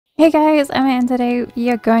Hey guys, I'm Anne. Today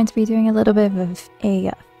we are going to be doing a little bit of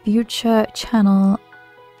a future channel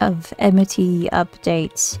of MOT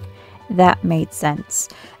updates that made sense.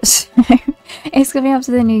 So, it's coming up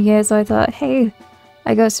to the new year, so I thought, hey,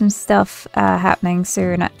 I got some stuff happening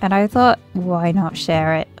soon, and I thought, why not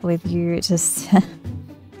share it with you? Just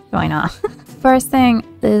why not? First thing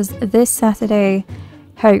is this Saturday,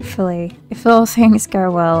 hopefully, if all things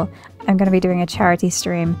go well, I'm going to be doing a charity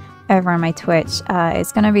stream over on my Twitch.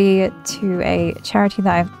 It's going to be to a charity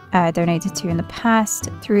that I've donated to in the past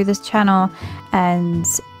through this channel, and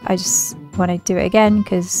I just want to do it again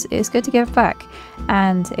because it's good to give back,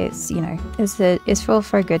 and it's, you know, it's all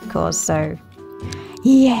for a good cause, so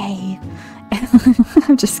yay.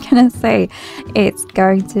 I'm just gonna say it's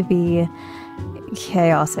going to be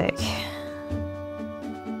chaotic,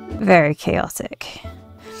 very chaotic.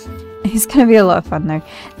 It's gonna be a lot of fun though.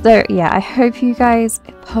 So yeah, I hope you guys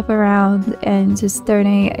pop around and just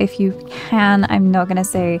donate if you can. I'm not gonna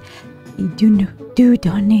say you do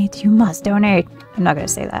donate, you must donate. I'm not gonna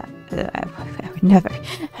say that. I would never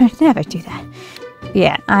do that.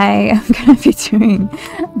 Yeah, I am gonna be doing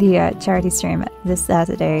the charity stream this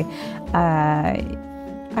Saturday. I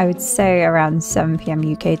would say around 7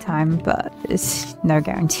 PM UK time, but it's no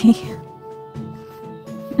guarantee.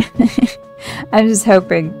 I'm just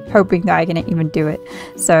hoping that I can even do it.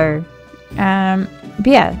 So, but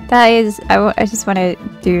yeah, that is. I just want to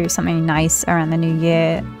do something nice around the new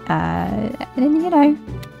year, and you know,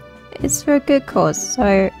 it's for a good cause.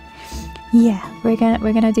 So, yeah, we're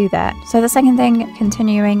gonna do that. So the second thing,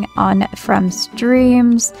 continuing on from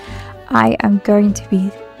streams, I am going to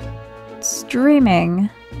be streaming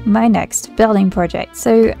my next building project.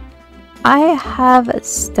 So I have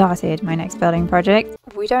started my next building project.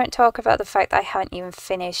 We don't talk about the fact that I haven't even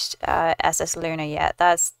finished SS Luna yet.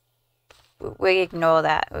 We ignore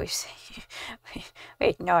that. We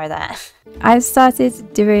ignore that. I've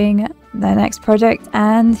started doing the next project,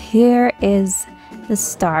 and here is the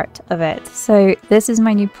start of it. So this is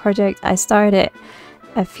my new project. I started it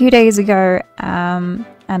a few days ago, and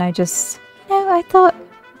I just, you know, I thought,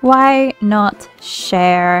 why not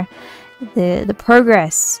share the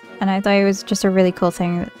progress? And I thought it was just a really cool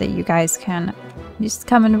thing that you guys can just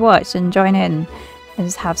come and watch and join in and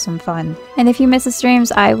just have some fun. And if you miss the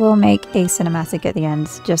streams, I will make a cinematic at the end,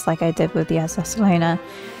 just like I did with the SS Luna.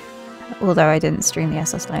 Although I didn't stream the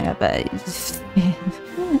SS Luna, but it's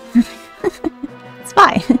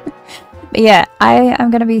fine. But yeah, I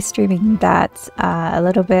am going to be streaming that a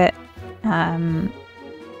little bit. I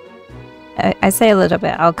say a little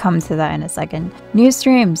bit, I'll come to that in a second. New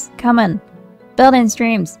streams coming, building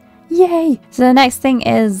streams, yay! So the next thing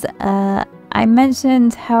is, I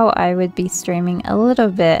mentioned how I would be streaming a little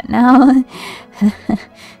bit. Now,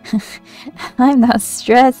 I'm not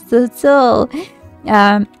stressed at all.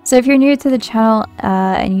 So if you're new to the channel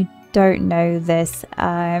and you don't know this,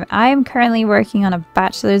 I'm currently working on a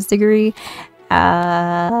bachelor's degree,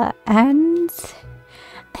 and I'm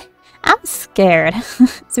scared.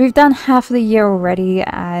 So we've done half of the year already,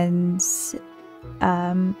 and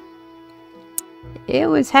it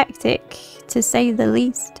was hectic, to say the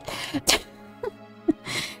least.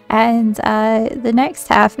 And the next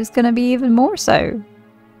half is going to be even more so.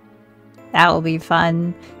 That will be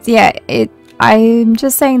fun. So yeah, I'm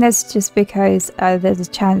just saying this just because there's a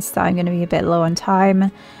chance that I'm going to be a bit low on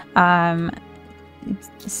time.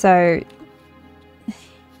 So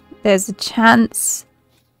there's a chance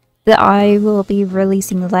that I will be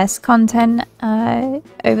releasing less content over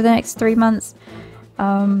the next 3 months.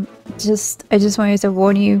 I just wanted to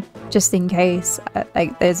warn you, just in case.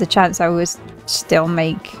 Like, there's a chance I will still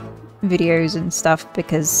make videos and stuff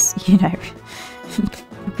because, you know,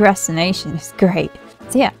 procrastination is great.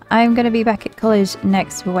 So yeah, I'm gonna be back at college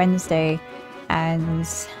next Wednesday, and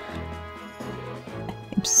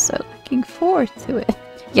I'm so looking forward to it.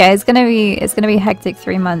 Yeah, it's gonna be a hectic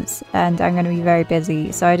 3 months, and I'm gonna be very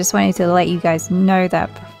busy. So I just wanted to let you guys know that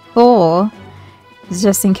before,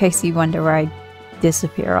 just in case you wonder where I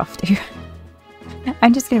disappear off to.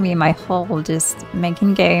 I'm just gonna be in my hole, just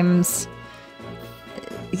making games.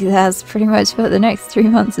 That's pretty much what the next 3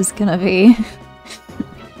 months is gonna be.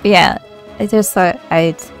 But yeah, I just thought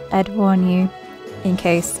I'd warn you in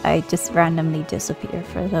case I just randomly disappear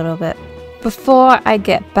for a little bit. Before I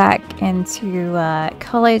get back into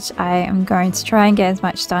college, I am going to try and get as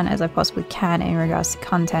much done as I possibly can in regards to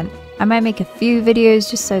content. I might make a few videos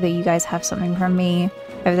just so that you guys have something from me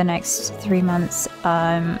over the next 3 months,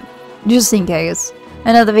 just in case.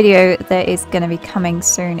 Another video that is going to be coming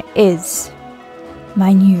soon is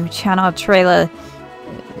my new channel trailer,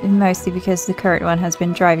 mostly because the current one has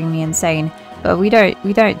been driving me insane. But we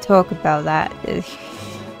don't talk about that.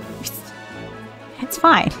 It's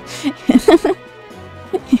fine.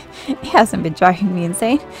 It hasn't been driving me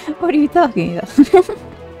insane. What are you talking about?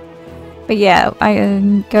 But yeah, I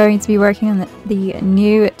am going to be working on the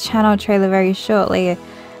new channel trailer very shortly.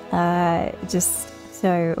 Just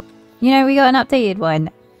so you know, we got an updated one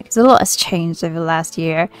because a lot has changed over the last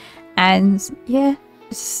year, and yeah,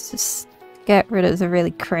 just get rid of the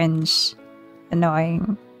really cringe,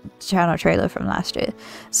 annoying channel trailer from last year.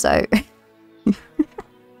 So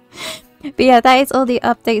but yeah, that is all the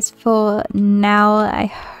updates for now. I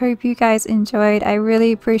hope you guys enjoyed. I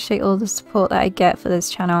really appreciate all the support that I get for this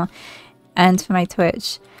channel and for my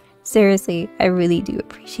Twitch. Seriously, I really do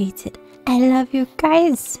appreciate it. I love you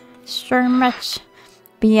guys so much.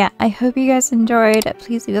 But yeah, I hope you guys enjoyed.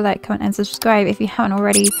 Please leave a like, comment, and subscribe if you haven't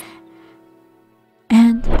already.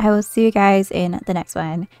 And I will see you guys in the next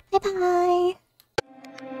one. Bye bye!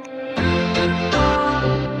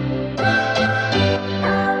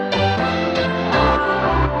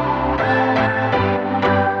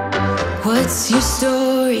 What's your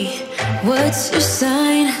story? What's your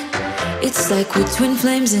sign? It's like we're twin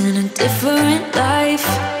flames in a different life.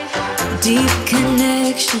 Deep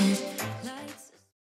connection.